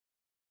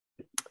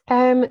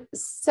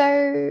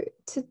So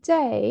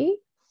today's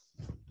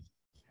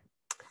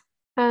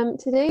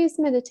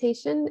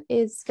meditation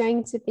is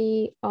going to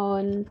be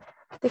on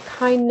the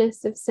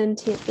kindness of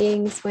sentient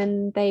beings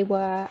when they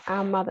were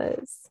our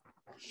mothers.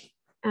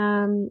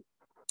 And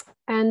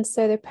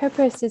so the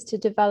purpose is to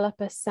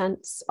develop a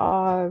sense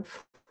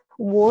of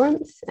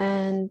warmth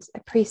and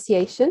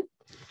appreciation.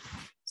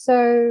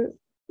 So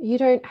you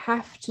don't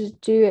have to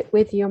do it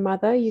with your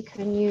mother. You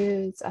can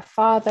use a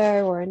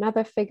father or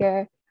another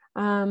figure.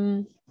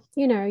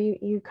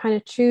 You kind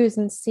of choose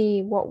and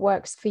see what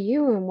works for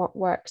you and what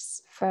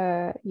works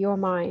for your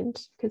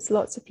mind, because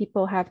lots of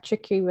people have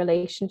tricky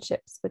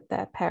relationships with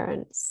their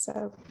parents.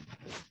 So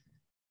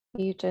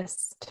you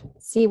just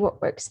see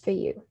what works for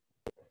you.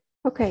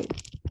 Okay.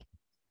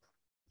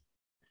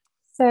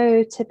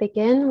 So to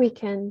begin, we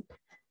can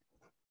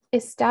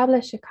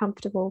establish a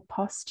comfortable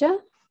posture.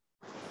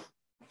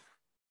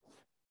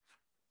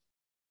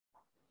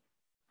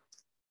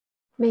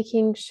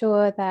 Making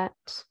sure that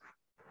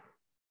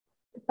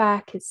the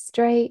back is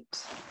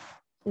straight,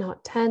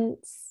 not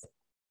tense.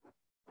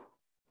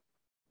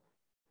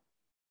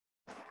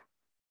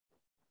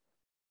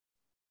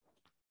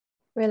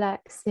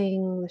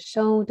 Relaxing the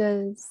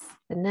shoulders,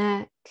 the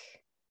neck.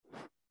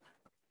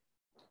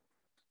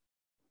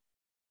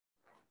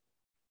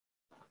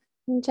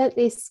 And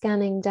gently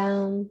scanning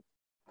down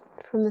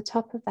from the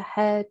top of the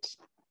head,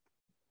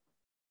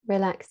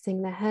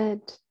 relaxing the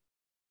head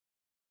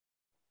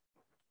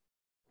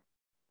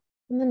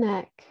and the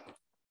neck.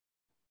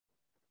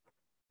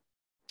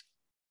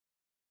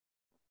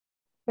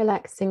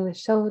 Relaxing the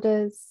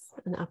shoulders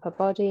and upper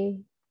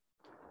body,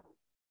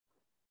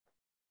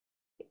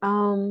 the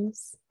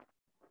arms,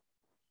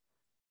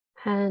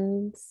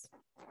 hands.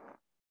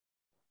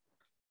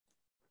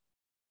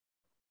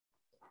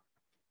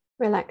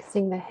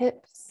 Relaxing the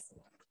hips,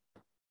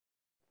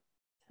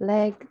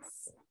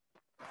 legs,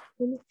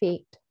 and the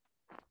feet.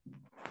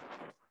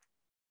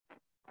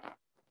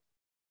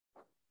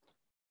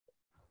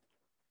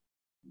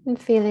 And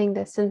feeling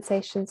the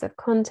sensations of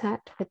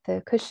contact with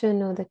the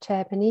cushion or the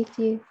chair beneath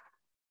you.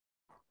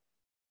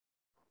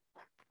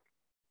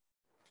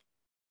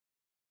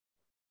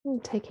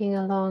 And taking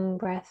a long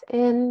breath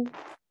in.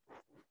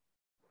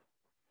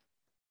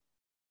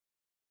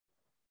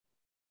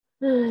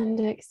 And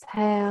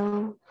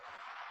exhale.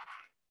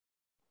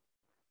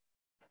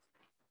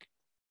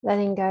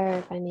 Letting go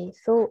of any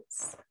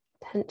thoughts,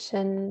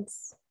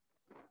 tensions,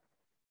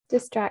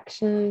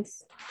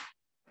 distractions,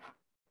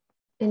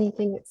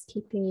 anything that's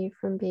keeping you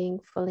from being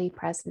fully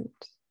present.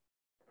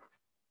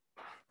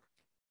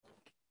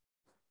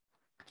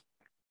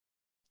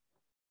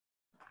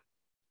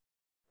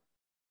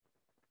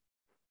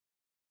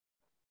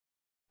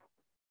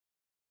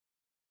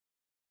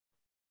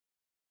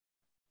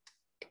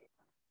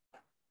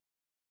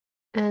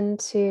 And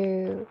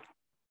to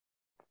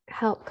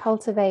help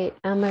cultivate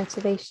our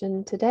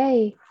motivation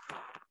today,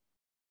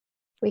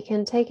 we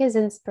can take as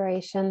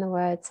inspiration the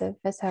words of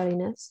His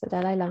Holiness, the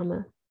Dalai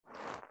Lama.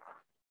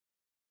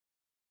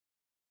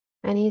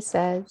 And he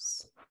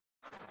says,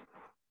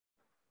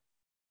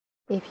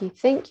 if you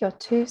think you're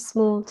too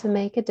small to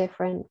make a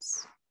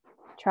difference,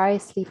 try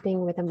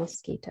sleeping with a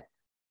mosquito.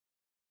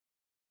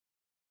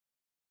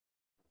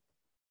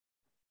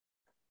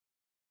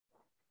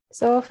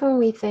 So often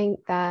we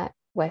think that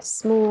we're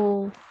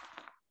small,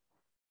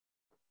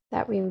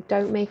 that we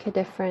don't make a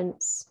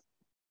difference.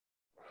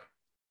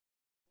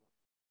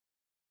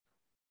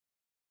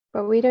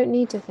 But we don't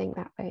need to think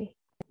that way.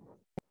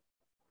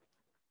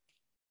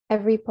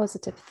 Every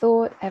positive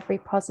thought, every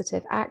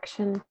positive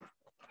action,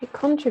 it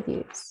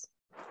contributes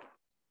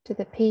to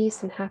the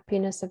peace and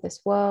happiness of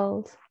this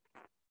world,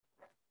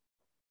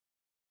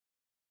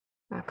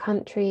 our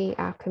country,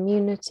 our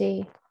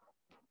community.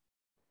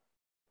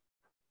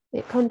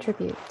 It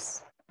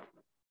contributes.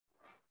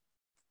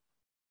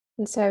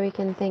 And so we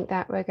can think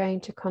that we're going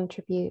to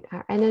contribute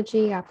our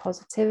energy, our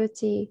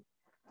positivity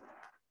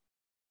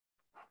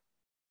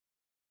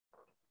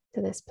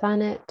to this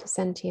planet, to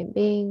sentient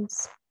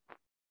beings.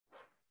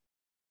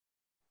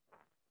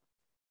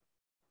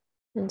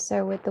 And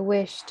so with the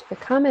wish to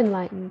become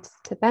enlightened,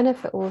 to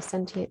benefit all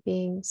sentient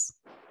beings,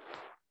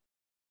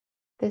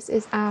 this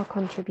is our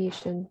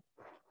contribution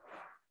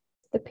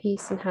to the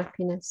peace and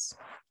happiness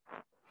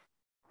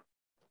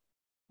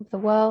of the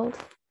world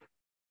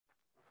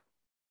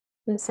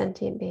and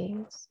sentient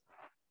beings.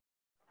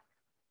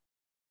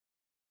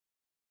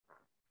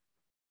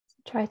 So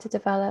try to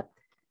develop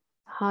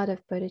the heart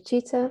of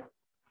bodhicitta,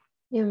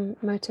 your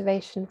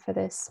motivation for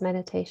this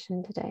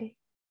meditation today.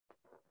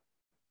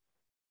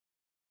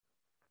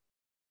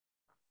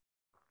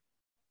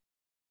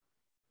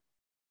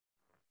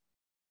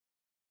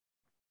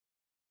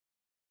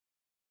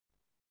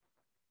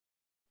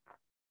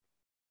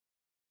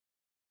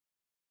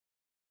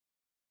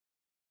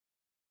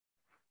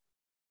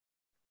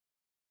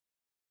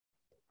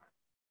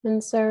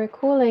 And so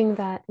recalling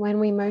that when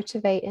we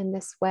motivate in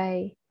this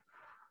way,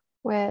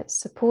 we're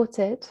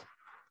supported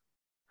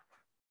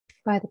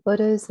by the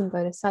Buddhas and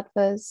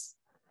Bodhisattvas,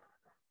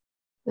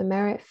 the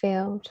merit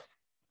field,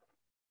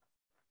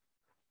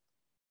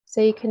 So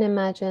you can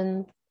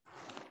imagine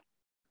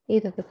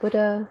either the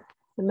Buddha,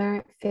 the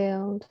merit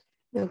field,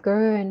 your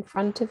guru in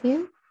front of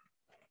you.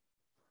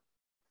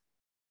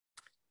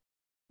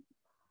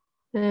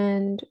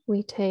 And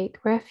we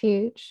take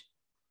refuge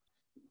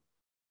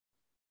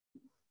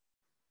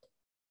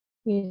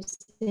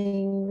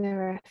using the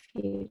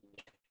refuge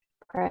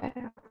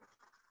prayer.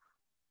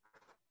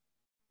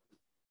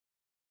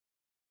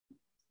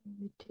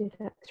 We do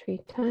that 3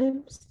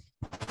 times.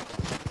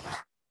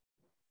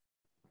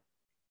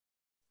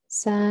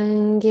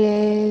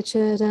 Sangye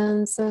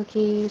chudan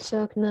soki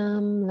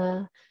choknam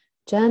la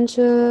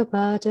janchu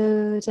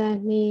badu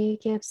jagni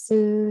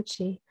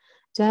kyapsuchi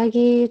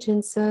jagi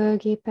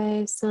jinsogi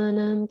pe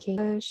sonam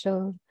ki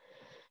sho.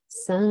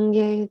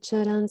 Sangye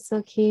chudan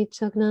soki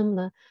choknam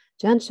la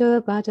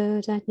janchu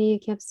badu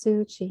jagni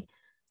kyapsuchi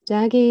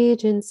jagi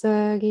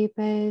jinsogi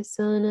pe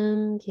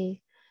sonam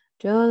ki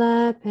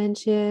jola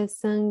penchye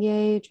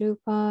sangye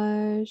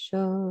drupar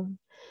sho.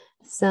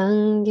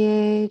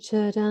 Sangye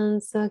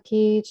chadan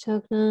saki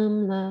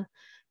choknam la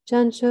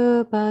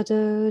jancho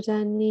bado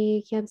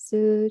dani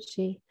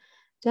kyapsuchi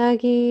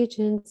dagi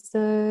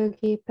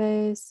jinsogi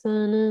pe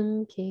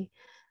sonam ki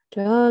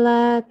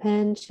drola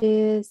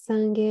penchi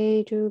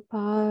sangye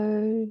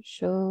drupar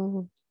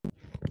sho.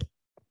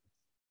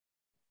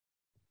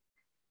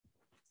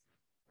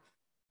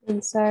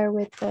 And so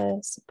with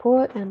the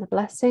support and the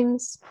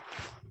blessings,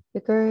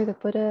 the Guru, the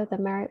Buddha, the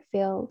merit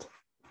field,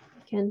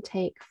 you can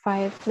take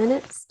 5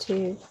 minutes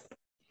to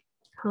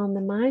calm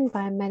the mind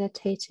by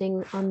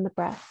meditating on the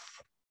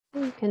breath.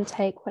 You can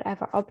take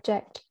whatever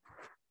object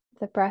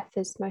the breath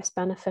is most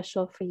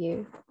beneficial for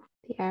you,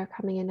 the air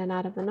coming in and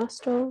out of the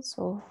nostrils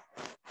or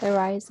the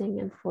rising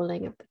and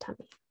falling of the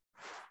tummy.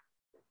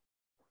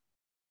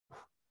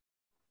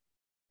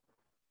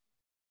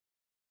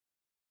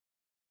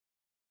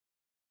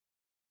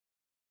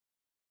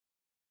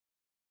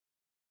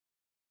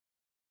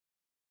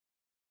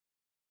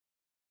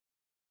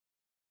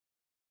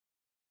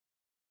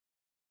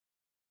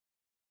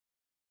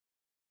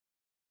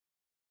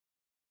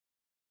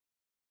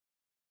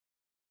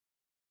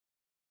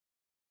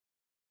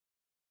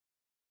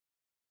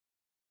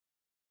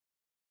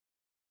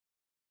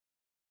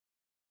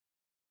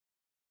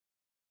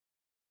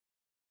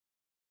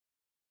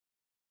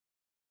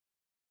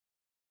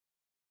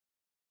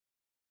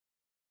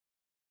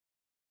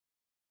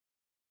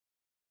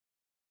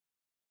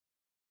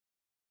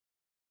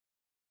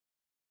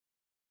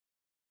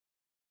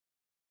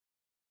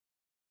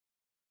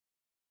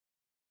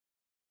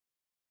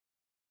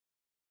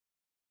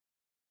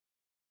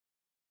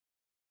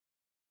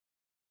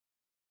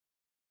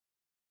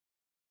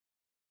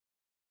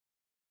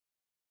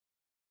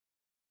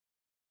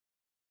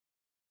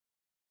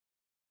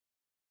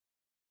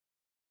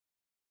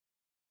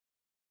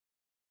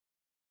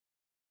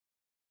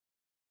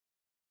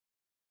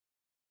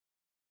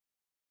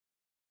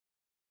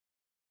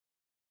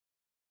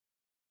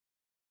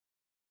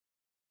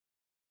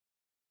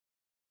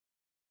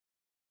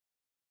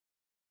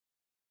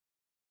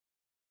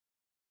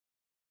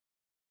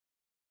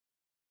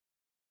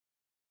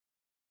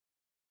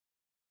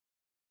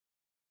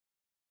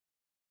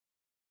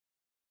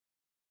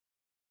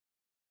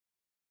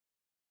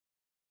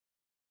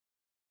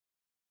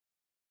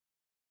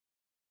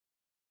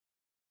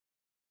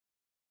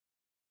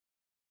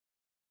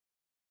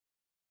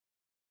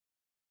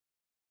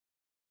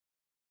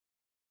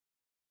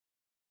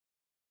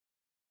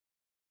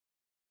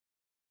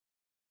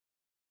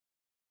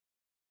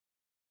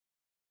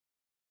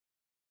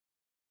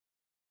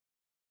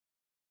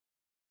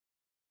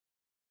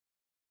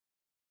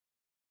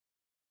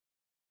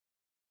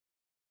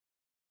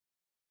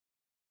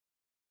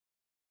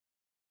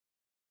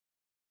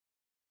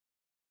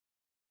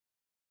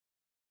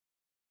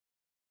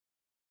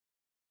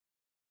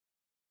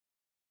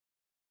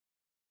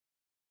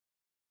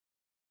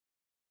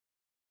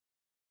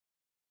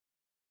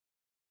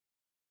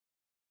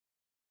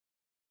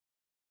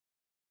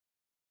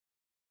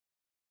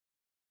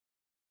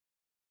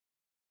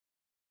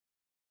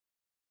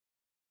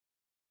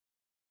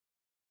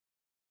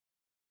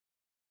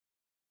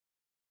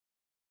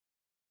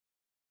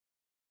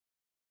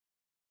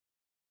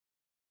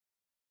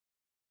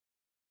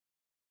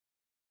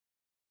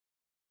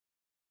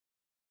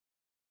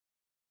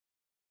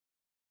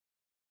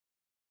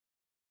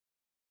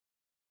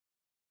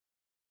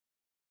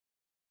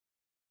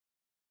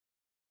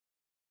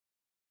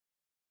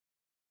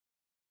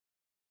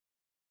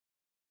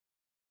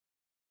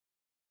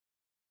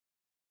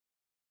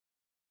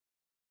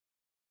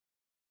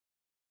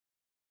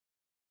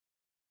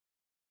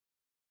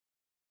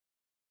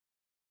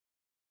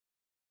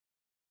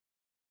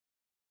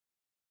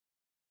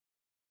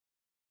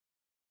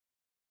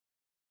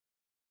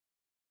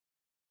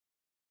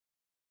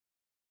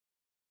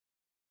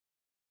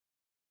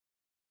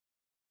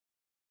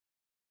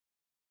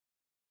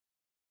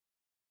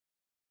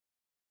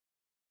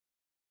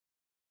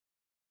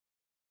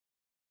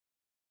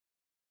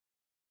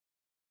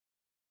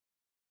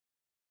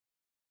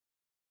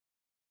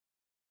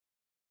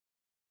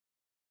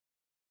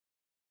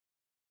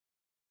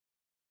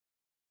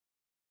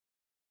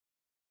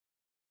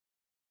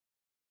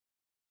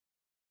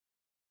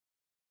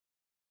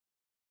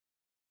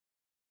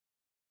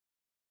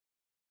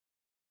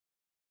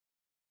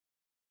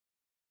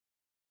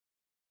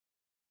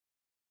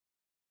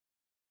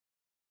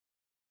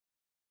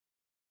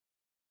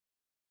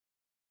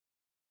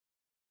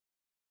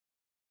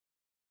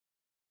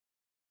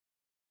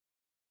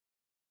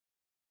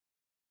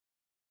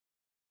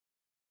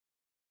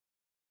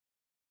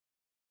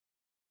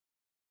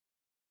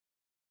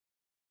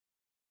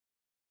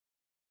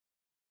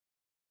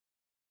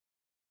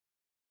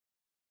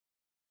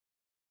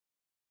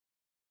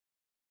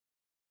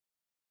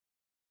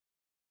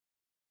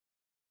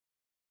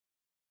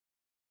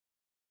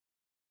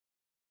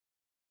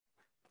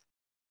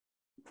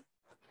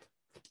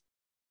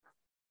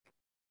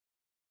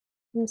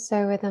 And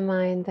so with a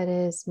mind that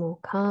is more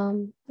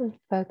calm and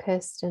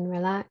focused and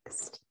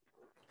relaxed,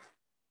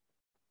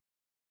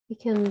 we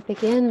can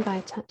begin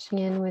by touching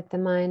in with the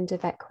mind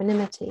of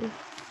equanimity. The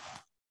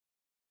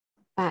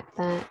fact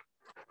that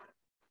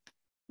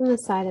on the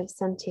side of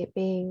sentient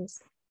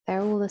beings,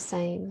 they're all the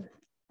same.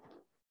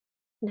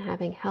 And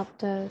having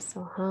helped us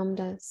or harmed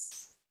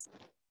us,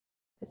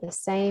 they're the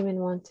same in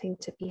wanting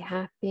to be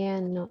happy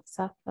and not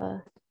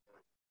suffer.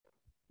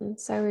 And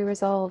so we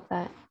resolve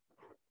that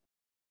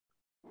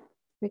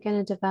we're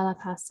going to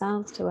develop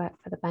ourselves to work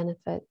for the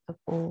benefit of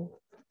all.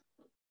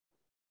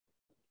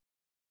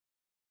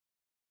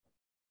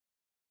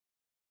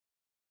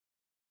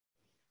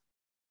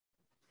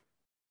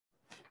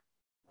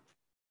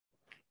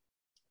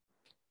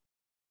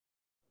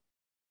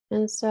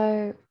 And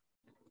so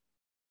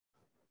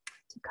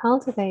to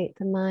cultivate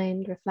the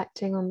mind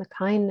reflecting on the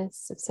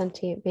kindness of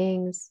sentient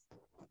beings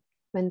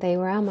when they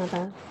were our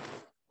mother,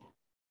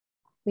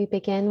 we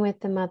begin with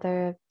the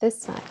mother of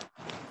this side.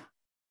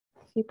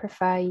 If you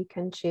prefer, you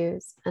can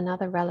choose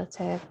another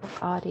relative or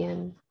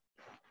guardian.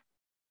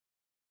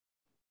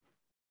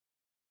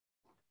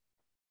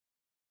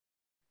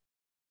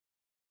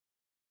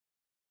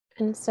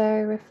 And so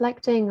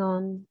reflecting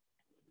on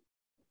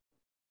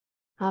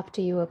after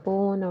you were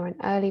born or an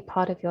early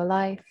part of your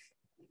life,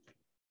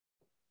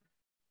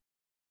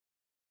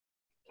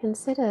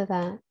 consider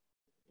that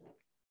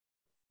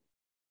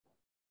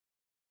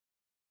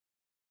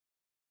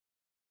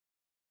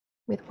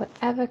with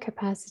whatever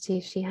capacity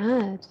she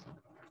had,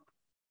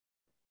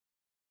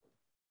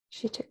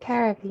 she took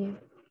care of you.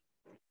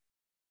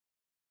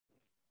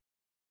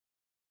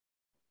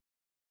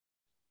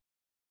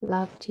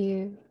 Loved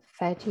you,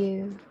 fed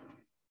you,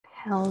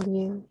 held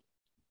you,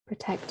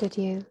 protected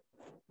you.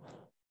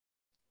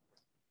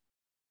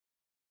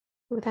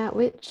 Without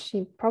which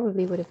she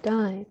probably would have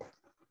died.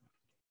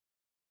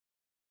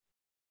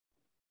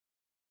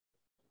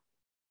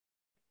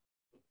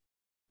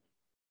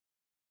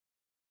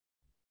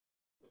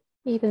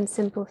 Even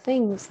simple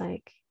things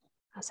like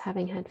us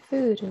having had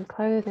food and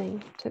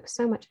clothing took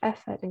so much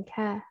effort and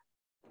care.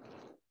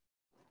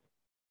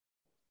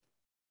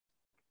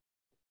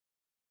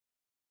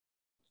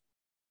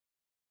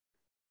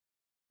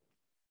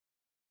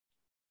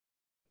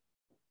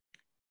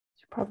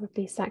 She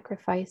probably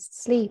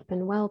sacrificed sleep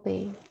and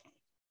well-being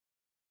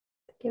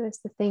to give us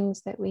the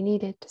things that we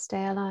needed to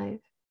stay alive.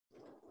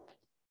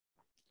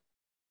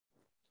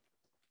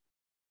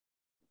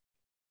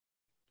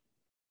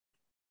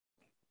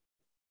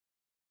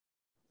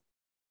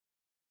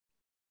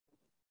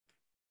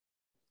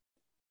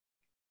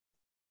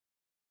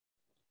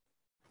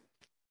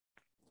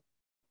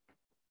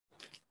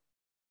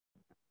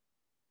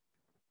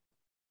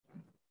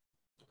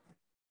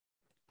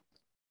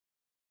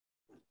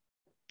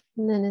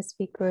 And then as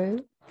we grew,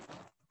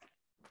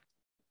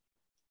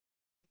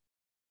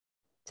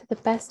 to the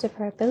best of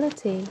her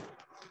ability,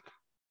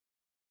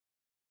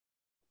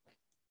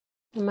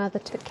 the mother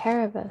took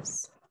care of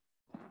us,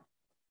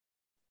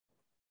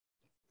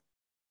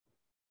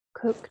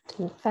 cooked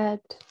and fed,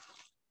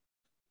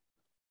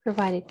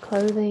 provided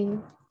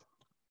clothing,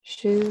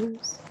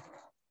 shoes,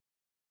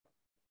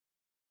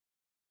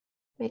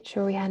 made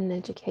sure we had an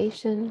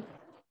education.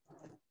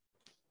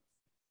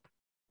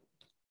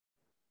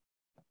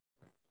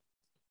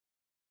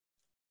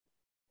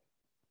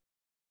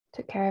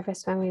 Took care of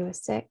us when we were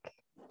sick.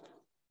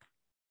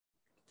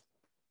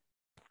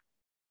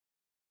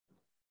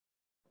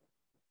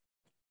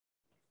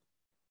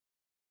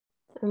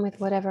 And with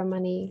whatever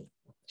money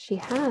she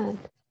had,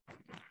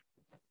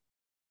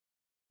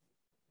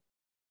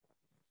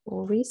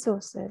 or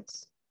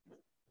resources,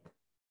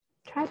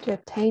 tried to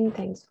obtain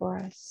things for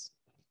us.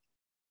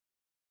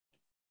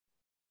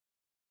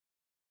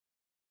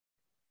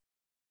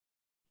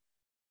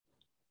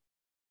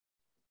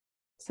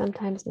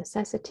 Sometimes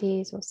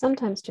necessities, or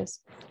sometimes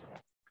just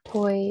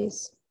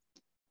toys,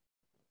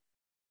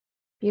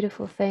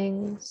 beautiful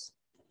things.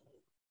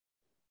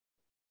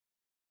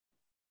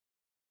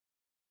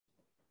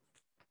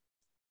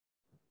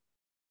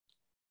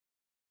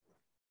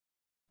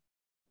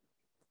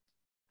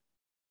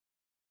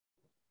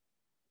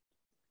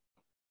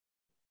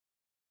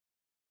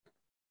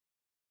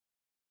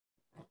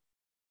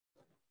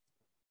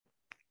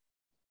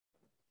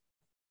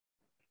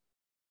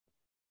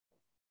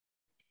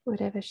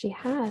 Whatever she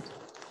had,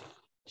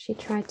 she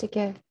tried to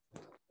give.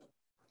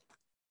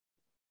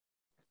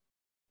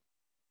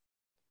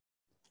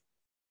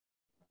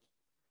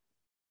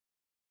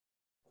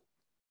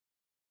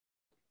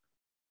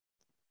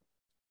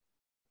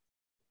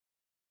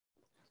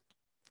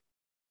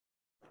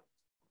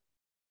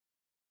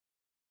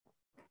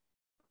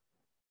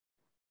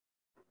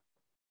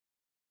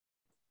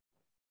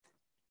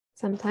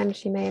 Sometimes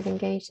she may have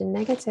engaged in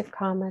negative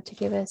karma to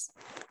give us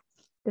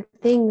the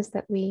things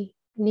that we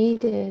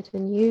needed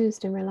and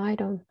used and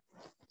relied on.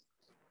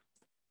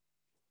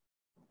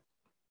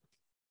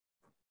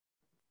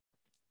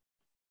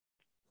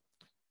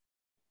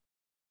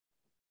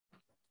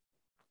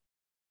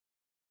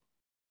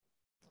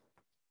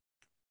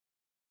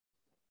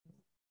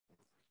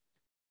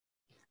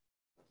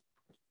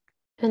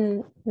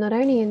 And not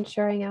only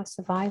ensuring our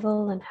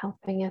survival and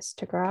helping us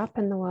to grow up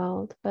in the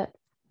world, but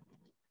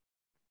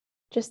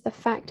just the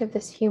fact of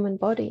this human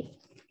body,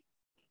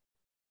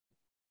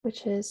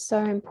 which is so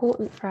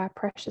important for our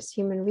precious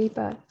human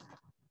rebirth.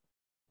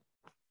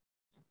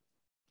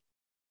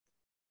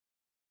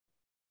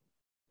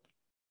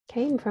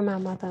 Came from our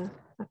mother,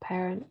 our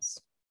parents.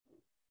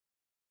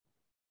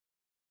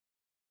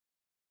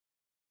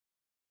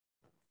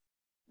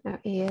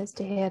 Our ears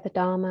to hear the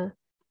Dharma,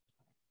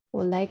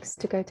 or legs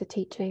to go to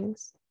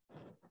teachings.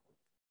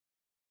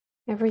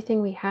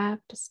 Everything we have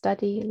to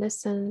study,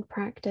 listen,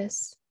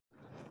 practice.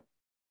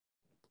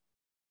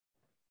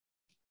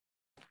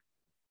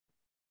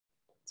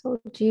 It's all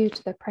due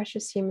to the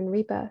precious human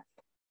rebirth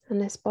and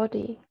this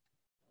body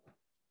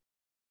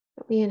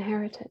that we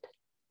inherited.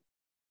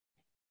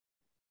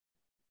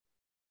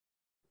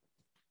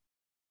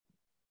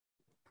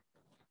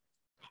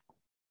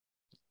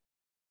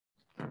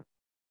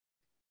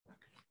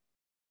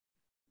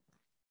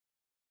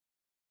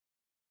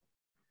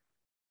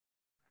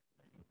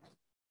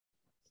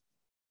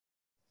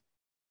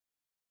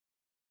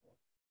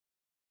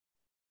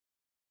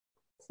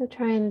 So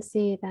try and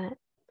see that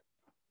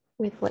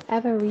with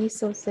whatever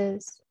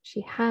resources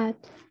she had,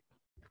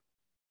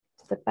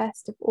 to the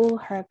best of all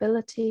her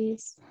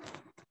abilities,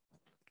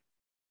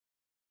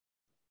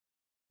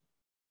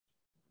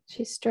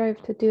 she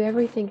strove to do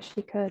everything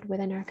she could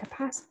within her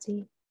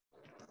capacity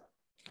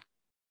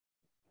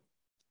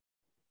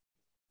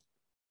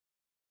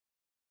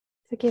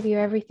to give you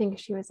everything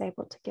she was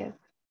able to give.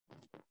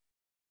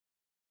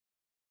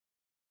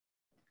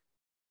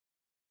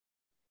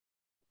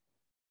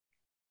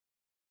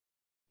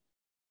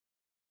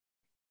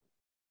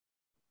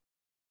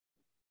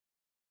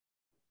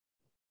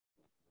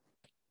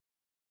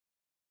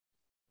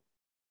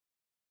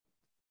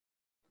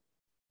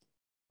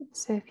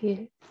 So if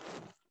you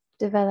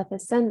develop a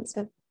sense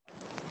of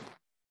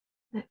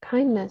that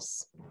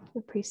kindness,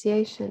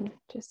 appreciation,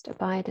 just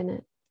abide in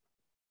it.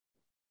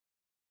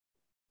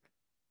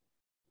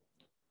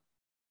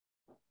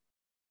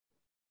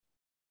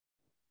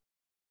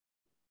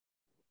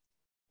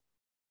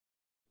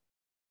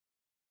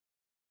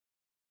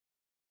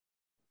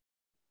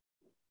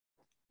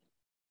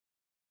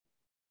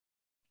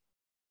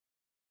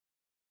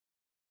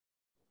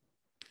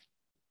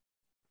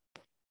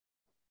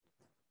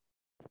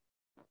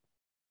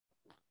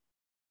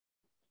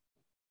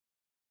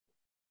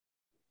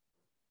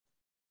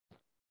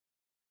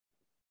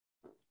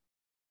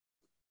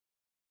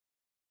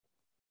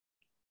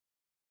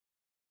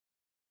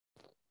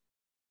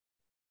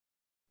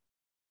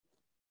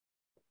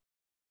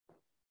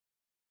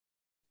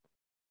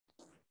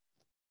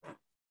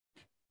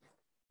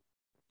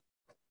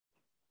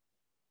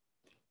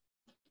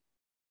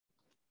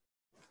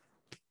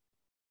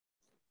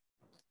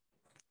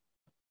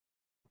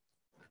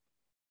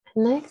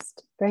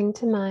 Next, bring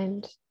to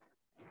mind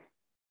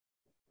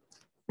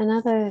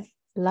another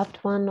loved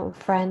one or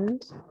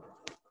friend,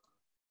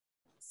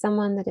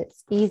 someone that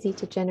it's easy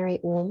to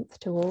generate warmth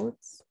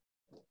towards.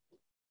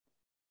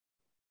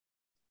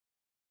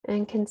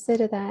 And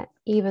consider that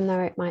even though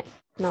it might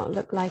not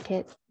look like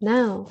it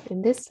now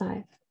in this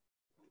life,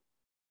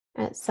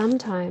 at some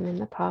time in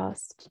the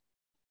past,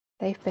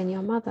 they've been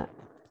your mother.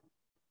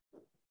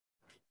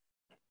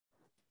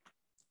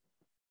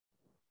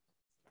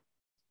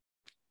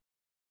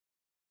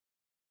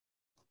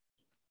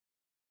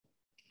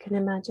 You can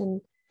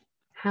imagine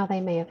how they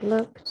may have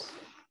looked,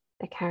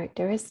 the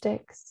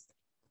characteristics.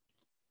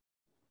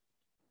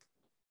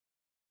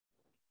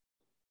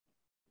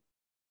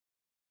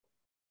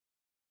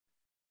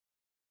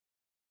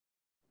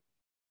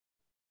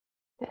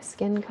 Their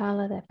skin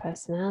color, their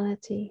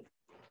personality.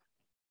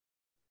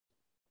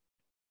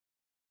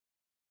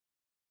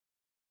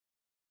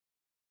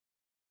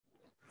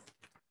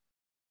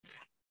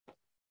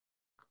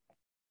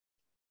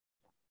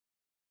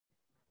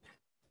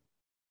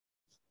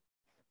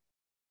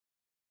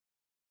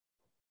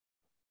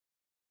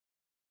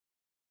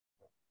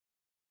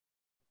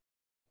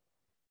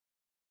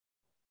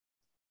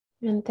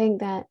 And think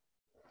that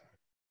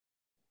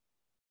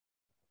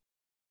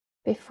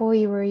before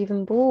you were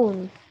even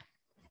born,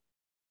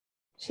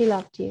 she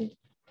loved you.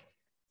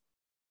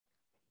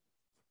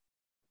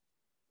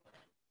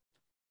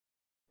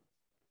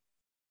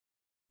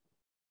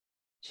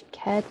 She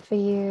cared for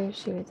you.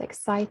 She was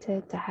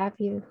excited to have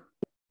you.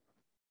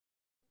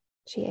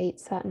 She ate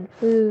certain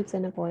foods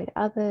and avoided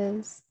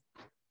others.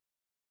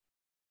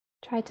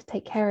 Tried to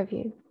take care of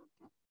you.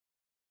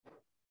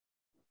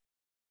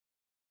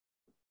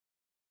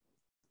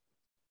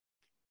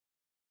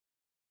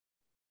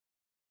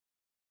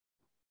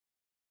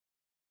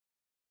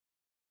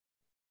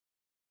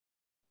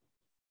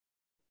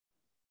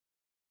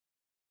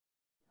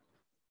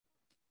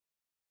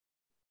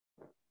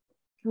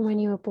 And when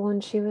you were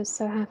born, she was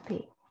so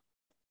happy.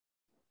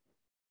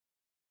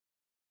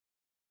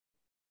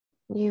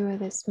 You were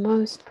this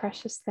most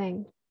precious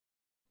thing.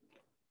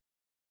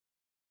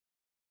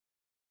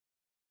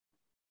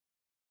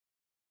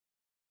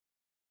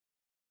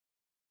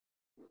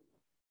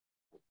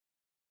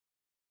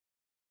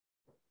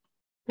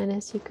 And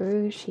as you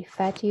grew, she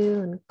fed you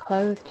and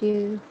clothed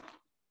you,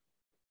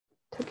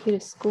 took you to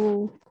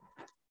school,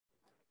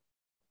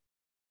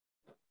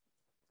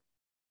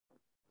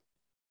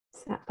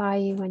 sat by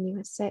you when you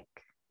were sick.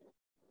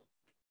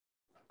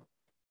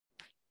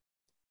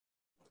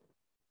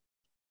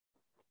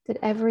 Did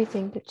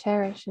everything to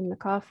cherish and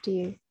look after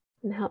you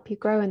and help you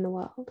grow in the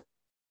world.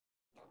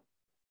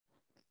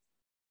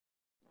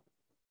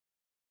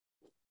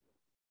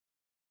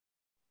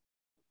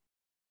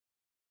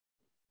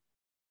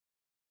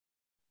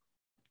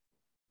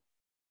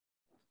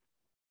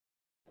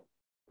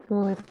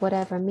 And with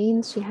whatever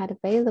means she had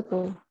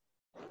available,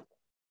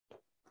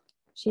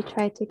 she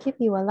tried to give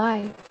you a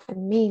life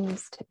and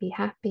means to be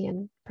happy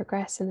and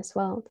progress in this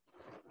world.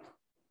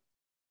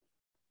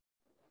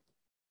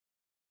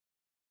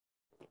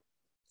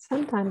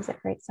 Sometimes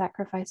at great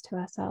sacrifice to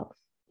ourselves.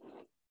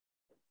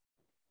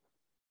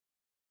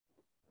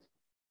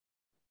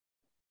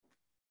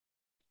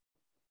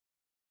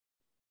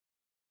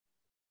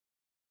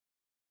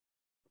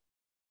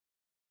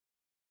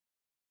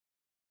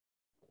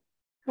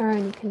 Our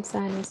only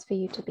concern is for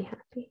you to be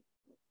happy.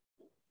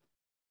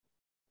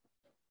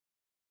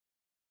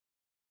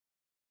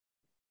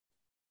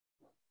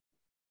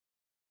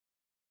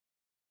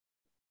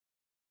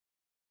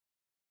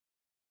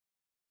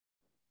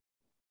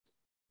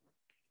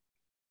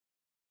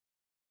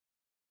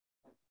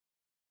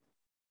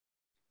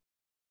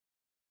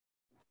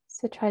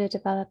 So try to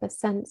develop a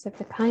sense of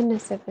the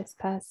kindness of this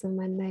person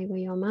when they were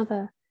your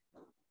mother.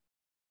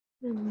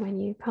 And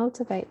when you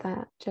cultivate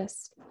that,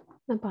 just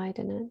abide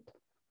in it.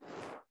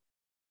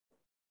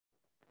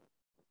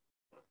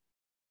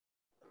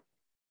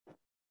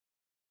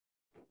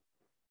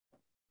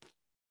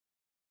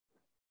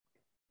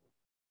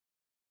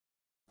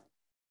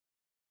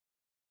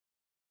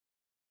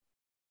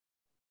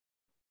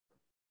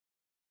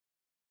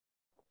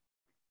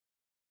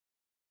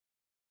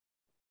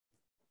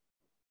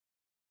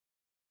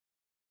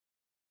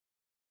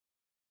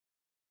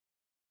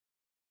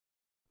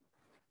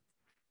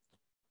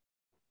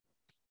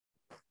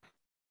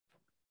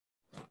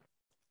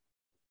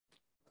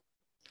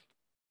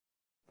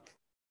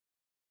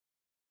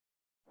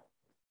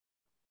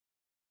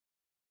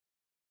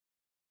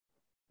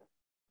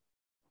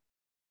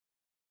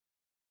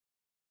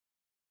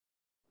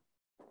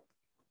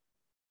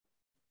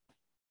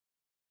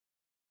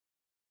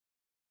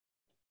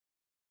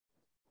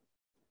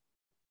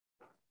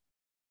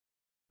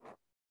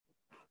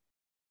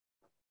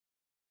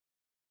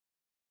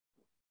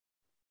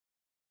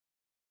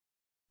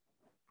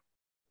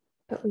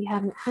 But we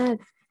haven't had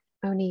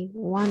only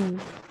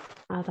one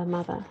other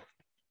mother.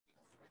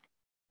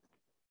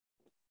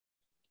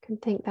 You can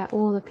think that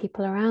all the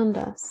people around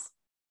us,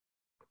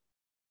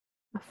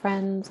 our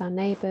friends, our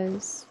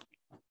neighbors,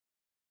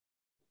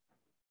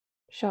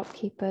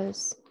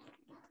 shopkeepers,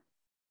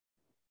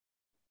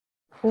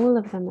 all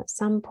of them at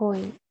some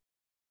point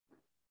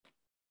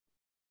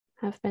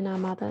have been our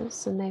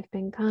mothers, and they've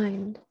been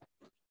kind.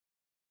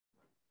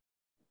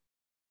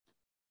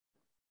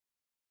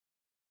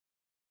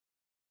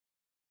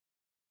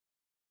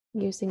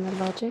 Using the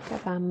logic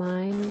of our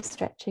mind,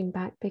 stretching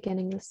back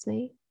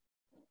beginninglessly,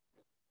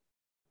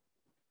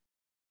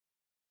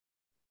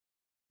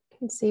 you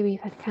can see we've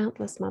had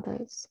countless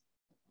mothers.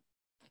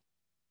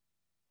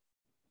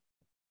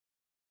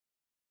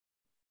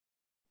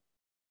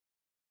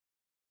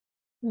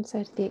 And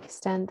so to the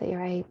extent that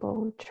you're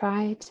able,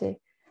 try to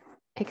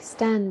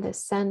extend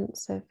this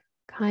sense of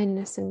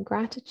kindness and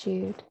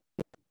gratitude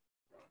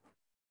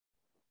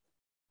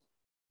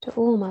to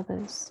all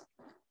mothers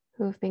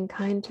who have been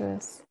kind to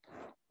us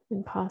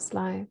in past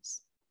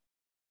lives.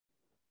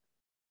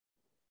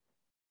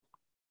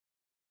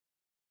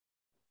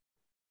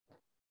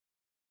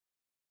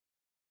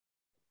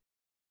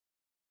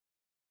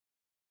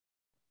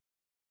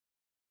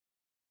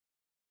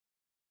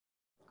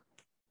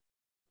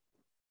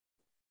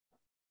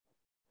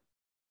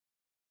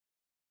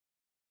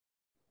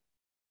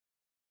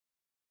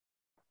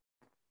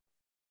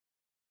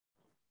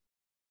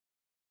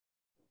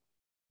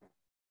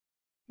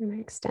 And I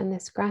extend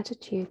this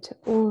gratitude to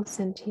all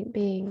sentient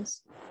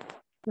beings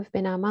who have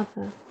been our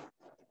mother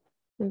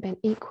and been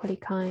equally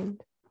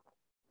kind.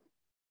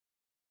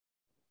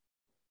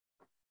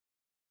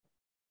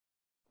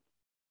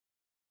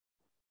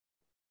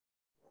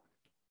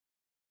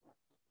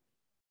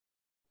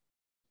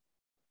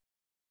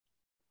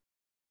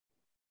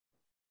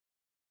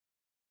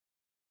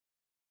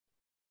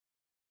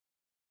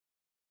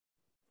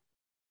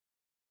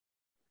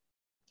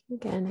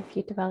 Again, if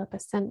you develop a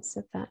sense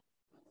of that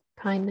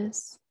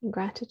kindness and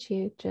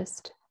gratitude,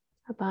 just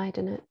abide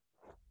in it.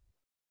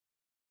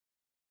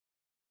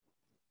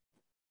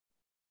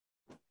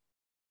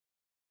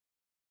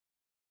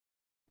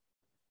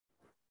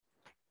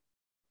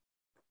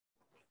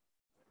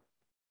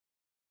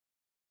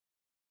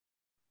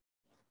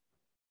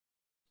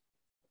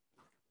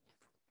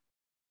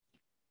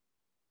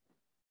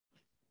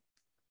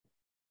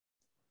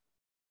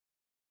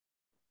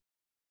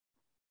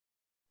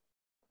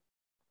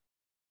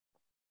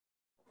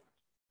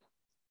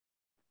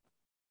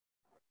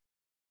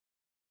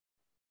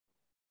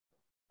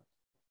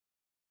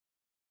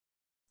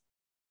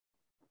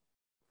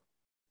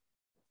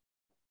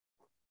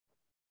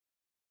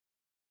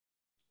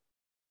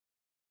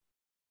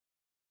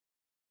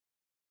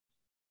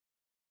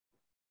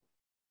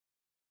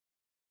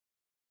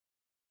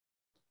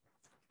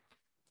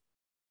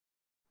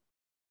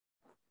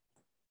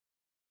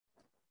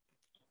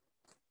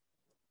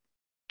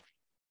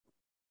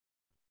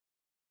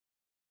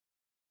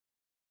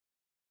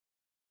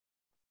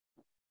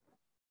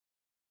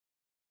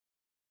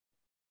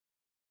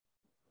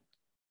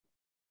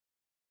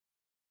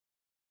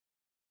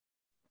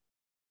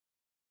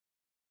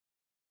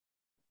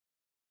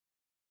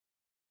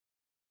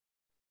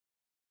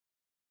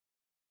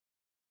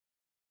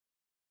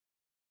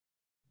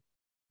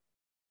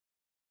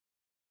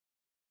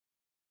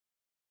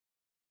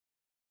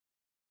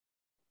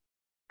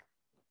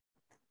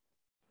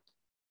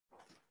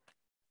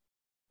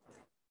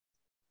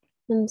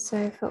 And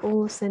so for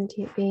all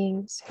sentient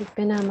beings who've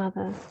been our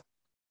mother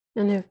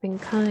and have been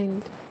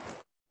kind,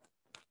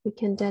 we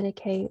can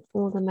dedicate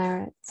all the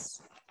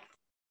merits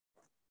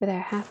for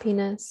their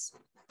happiness,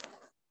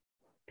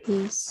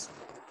 peace,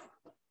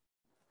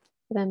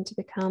 for them to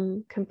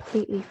become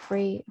completely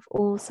free of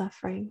all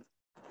suffering,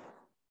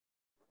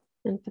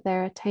 and for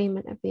their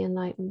attainment of the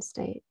enlightened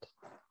state.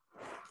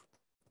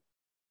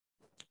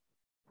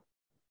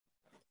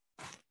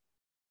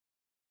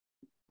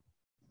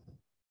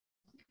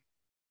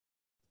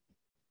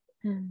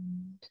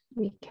 And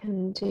we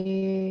can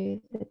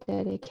do the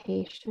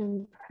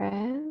dedication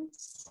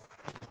prayers.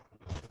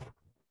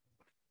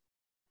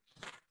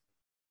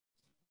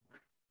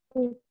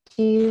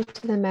 Due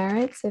to the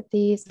merits of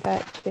these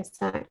virtuous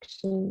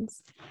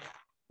actions,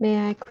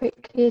 may I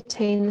quickly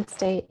attain the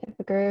state of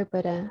the Guru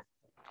Buddha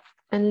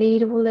and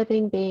lead all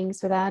living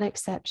beings without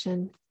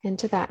exception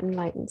into that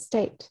enlightened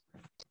state.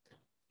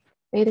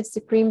 May the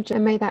supreme joy,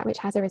 and may that which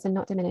has arisen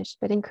not diminish,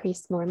 but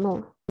increase more and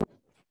more.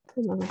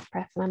 Long life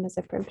breath, Lamas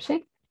of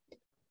Rinpoche.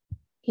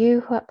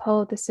 You who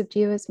uphold the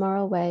subduer's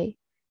moral way,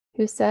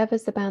 who serve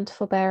as the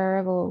bountiful bearer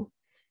of all,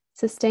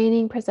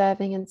 sustaining,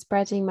 preserving, and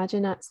spreading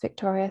Majunat's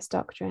victorious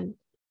doctrine,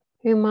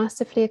 who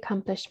masterfully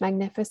accomplish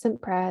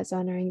magnificent prayers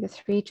honoring the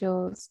three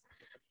jewels,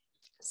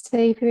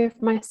 Savior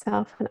of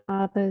myself and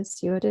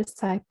others, your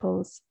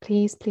disciples,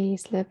 please,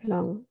 please live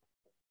long.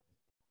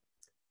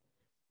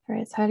 For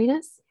His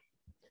Holiness,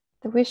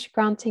 the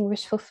wish-granting,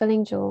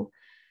 wish-fulfilling jewel,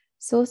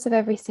 source of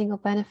every single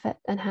benefit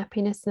and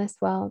happiness in this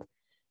world,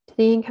 to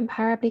the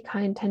incomparably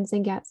kind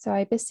Tenzin Gyatso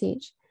I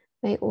beseech,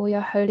 may all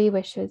your holy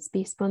wishes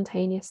be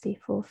spontaneously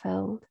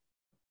fulfilled.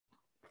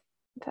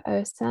 For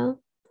Osel,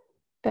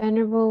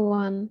 Venerable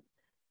One,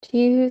 to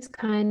you whose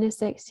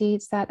kindness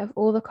exceeds that of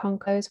all the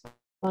Conco's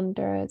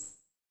wanderers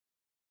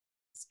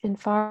in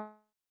far-off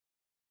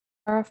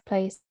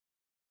places,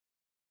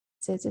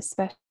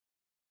 especially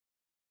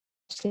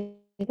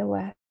the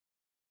West,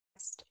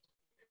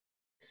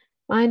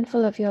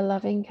 mindful of your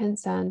loving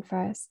concern for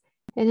us,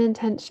 in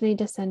intentionally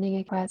descending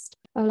a quest,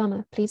 O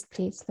Lama, please,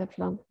 please live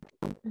long.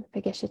 And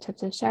for Geshe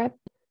Thubten Sherab,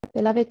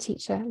 beloved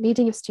teacher,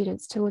 leading your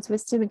students towards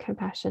wisdom and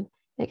compassion,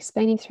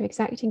 explaining through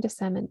exacting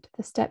discernment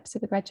the steps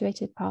of the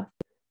graduated path.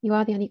 You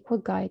are the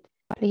unequaled guide.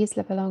 Please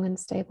live a long and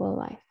stable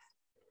life.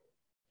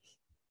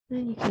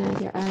 And you can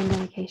add your own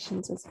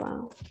dedications as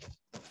well.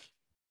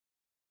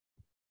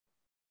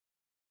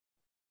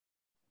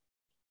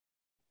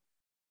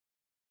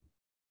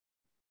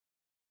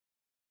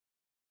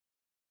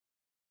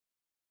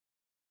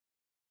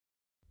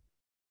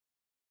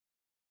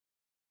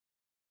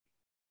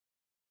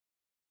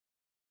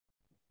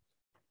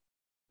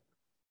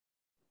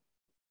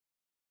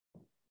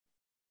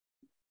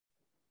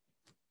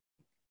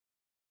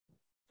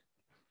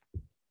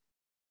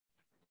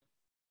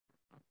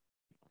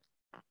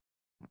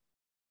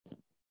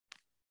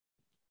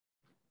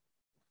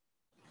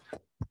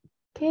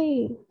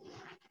 Okay.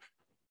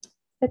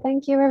 So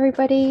thank you,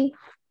 everybody.